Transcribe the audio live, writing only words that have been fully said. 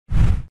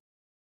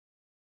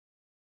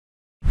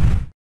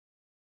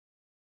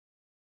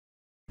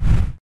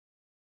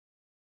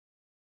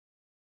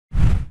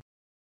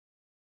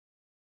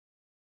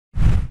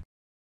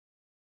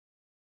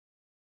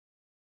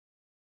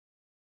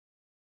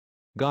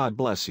God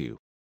bless you.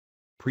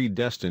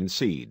 Predestined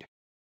seed.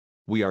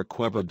 We are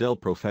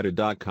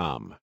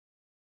cuevadelprofeta.com.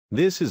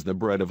 This is the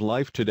bread of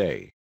life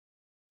today.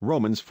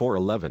 Romans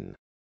 4:11.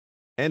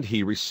 And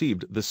he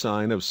received the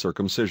sign of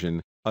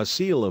circumcision, a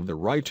seal of the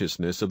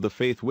righteousness of the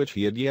faith which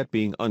he had yet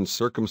being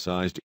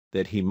uncircumcised,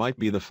 that he might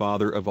be the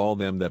father of all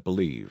them that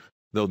believe,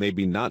 though they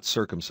be not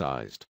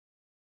circumcised,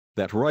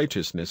 that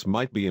righteousness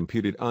might be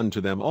imputed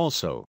unto them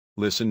also.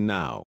 Listen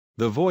now,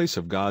 the voice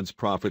of God's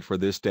prophet for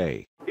this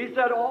day. He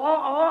said,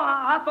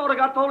 I thought I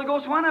got the Holy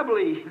Ghost when I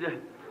believed.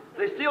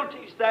 They still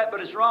teach that, but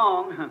it's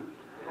wrong.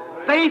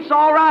 Faith's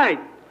all right.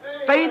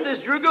 Faith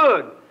is true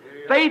good.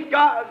 Faith,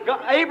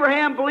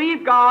 Abraham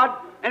believed God,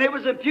 and it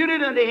was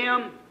imputed unto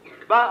him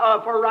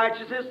for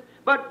righteousness.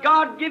 But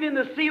God gave him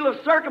the seal of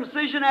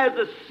circumcision as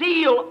the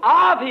seal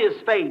of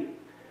his faith.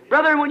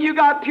 Brother, when you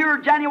got pure,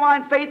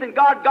 genuine faith in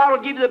God, God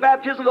will give you the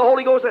baptism of the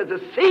Holy Ghost as the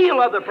seal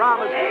of the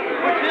promise,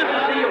 which is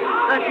the seal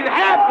that you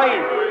have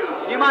faith.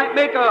 You might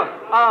make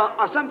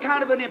some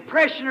kind of an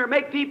impression or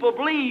make people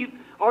believe,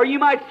 or you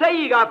might say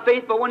you got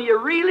faith, but when you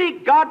really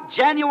got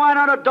genuine,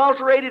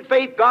 unadulterated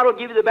faith, God will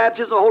give you the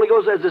baptism of the Holy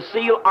Ghost as the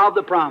seal of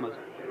the promise.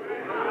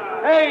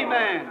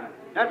 Amen.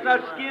 That's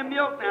not skim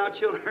milk now,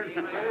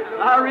 children.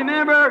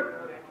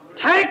 Remember,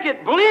 take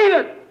it, believe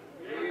it.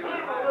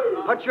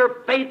 Put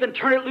your faith and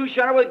turn it loose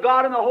yonder with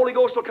God, and the Holy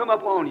Ghost will come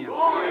upon you.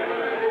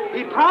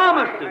 He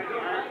promised it.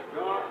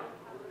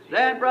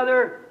 Then,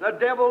 brother, the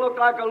devil looked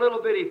like a little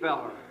bitty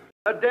feller.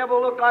 The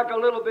devil looked like a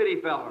little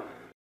bitty feller.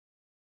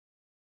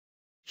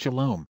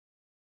 Shalom.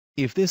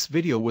 If this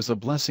video was a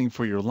blessing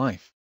for your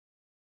life,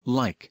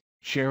 like,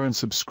 share and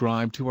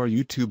subscribe to our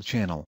YouTube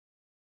channel.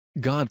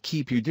 God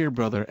keep you, dear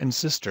brother and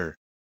sister.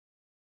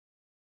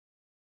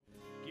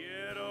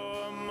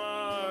 Quiero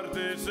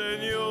amarte,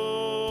 Señor,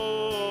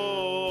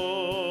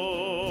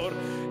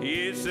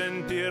 y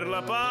sentir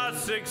la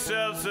paz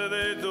excelsa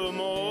de tu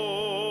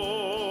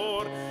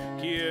amor.